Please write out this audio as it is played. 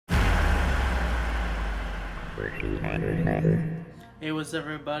Hey, what's up,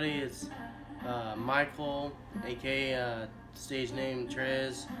 everybody? It's Michael, aka stage name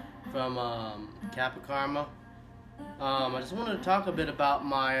Trez, from KAPPA. I just wanted to talk a bit about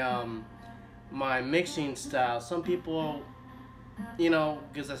my mixing style. Some people,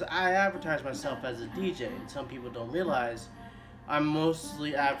 because I advertise myself as a DJ, and some people don't realize I'm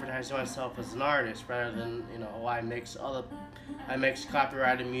mostly advertising myself as an artist rather than I mix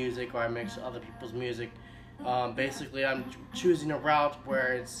copyrighted music, or I mix other people's music. Basically, I'm choosing a route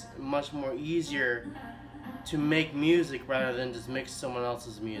where it's much more easier to make music rather than just mix someone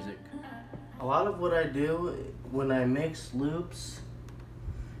else's music. A lot of what I do when I mix loops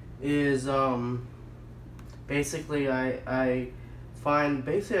is basically I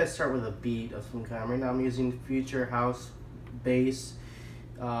start with a beat of some kind. Right now I'm using future house bass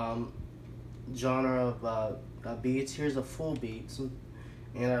genre of beats. Here's a full beat,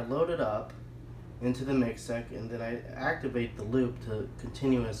 and I load it up into the mix deck, and then I activate the loop to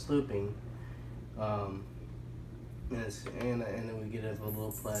continuous looping, and then we get a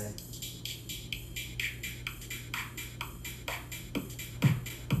little play.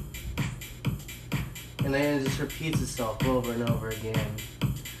 And then it just repeats itself over and over again.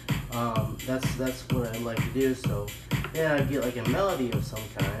 That's what I like to do. So then I get like a melody of some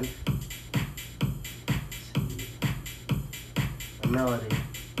kind. A melody.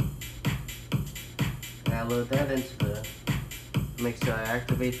 And I load that into the mixer. I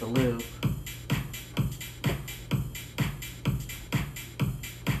activate the loop.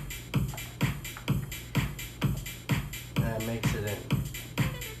 And I mix it in.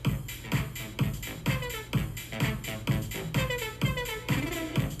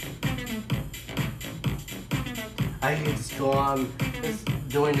 I can just go on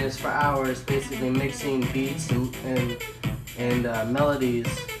doing this for hours, basically mixing beats and melodies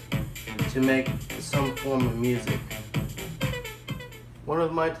to make some form of music. One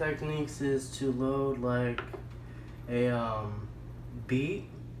of my techniques is to load like a beat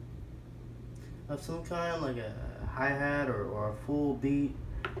of some kind, like a hi-hat or a full beat,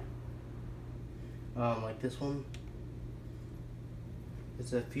 like this one.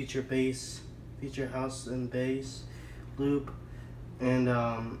 It's a future house and bass loop, and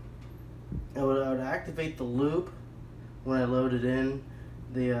I would activate the loop when I load it in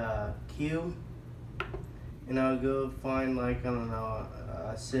the cue, and I would go find, like, I don't know,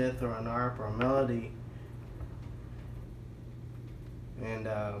 a synth or an ARP or a melody, and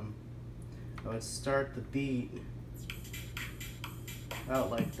I would start the beat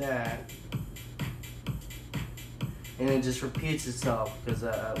out like that, and it just repeats itself because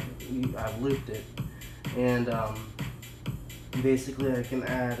I've looped it. And basically I can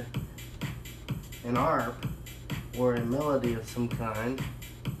add an ARP or a melody of some kind,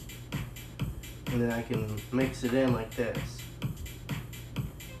 and then I can mix it in like this.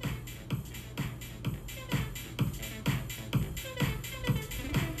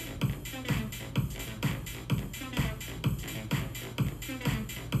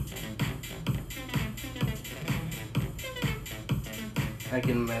 I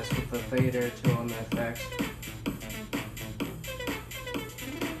can mess with the fader too on the effects.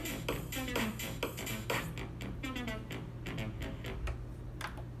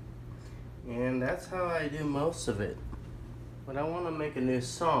 And that's how I do most of it. When I want to make a new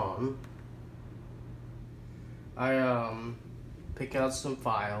song, I pick out some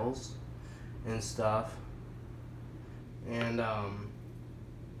files and stuff, and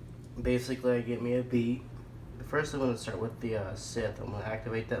basically I get me a beat. First I'm going to start with the synth. I'm going to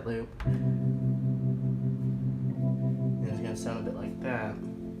activate that loop, and it's going to sound a bit like that.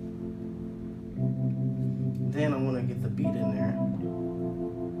 Then I'm going to get the beat in there,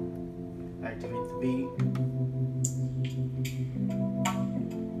 activate the beat,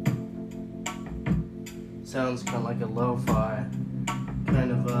 sounds kind of like a lo-fi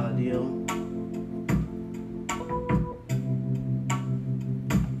kind of deal.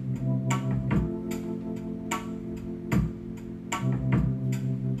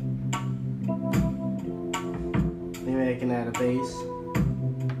 Maybe I can add a bass.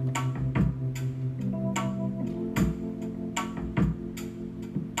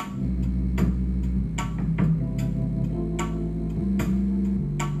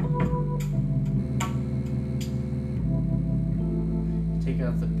 Take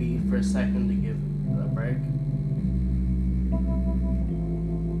out the beat for a second to give a break.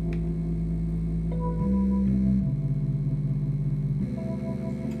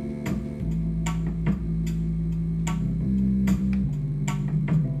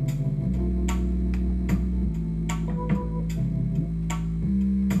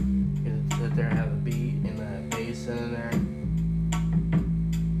 There I have a beat and a bass. in there.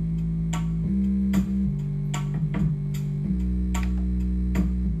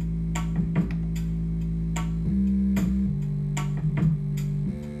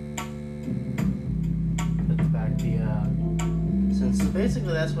 So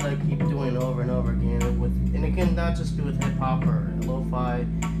basically that's what I keep doing over and over again and it can not just be with hip hop or lo-fi,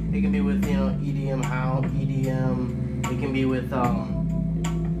 it can be with, you know, EDM, house, EDM, it can be with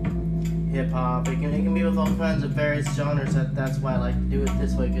hip hop, it can be with all kinds of various genres. That's why I like to do it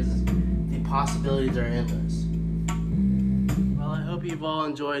this way, because the possibilities are endless. Well, I hope you've all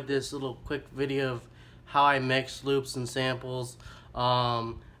enjoyed this little quick video of how I mix loops and samples.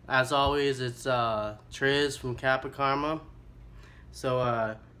 As always, it's Triz from KAPPA.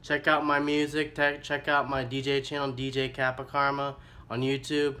 So check out my music, check out my DJ channel, DJ KAPPA on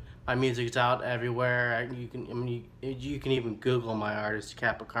YouTube. My music's out everywhere. You can even Google my artist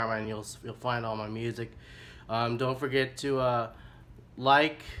KAPPA and you'll find all my music. Don't forget to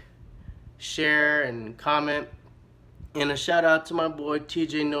like, share, and comment. And a shout out to my boy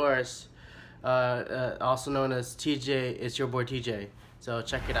TJ Norris, also known as TJ. It's your boy TJ. So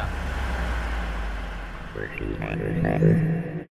check it out.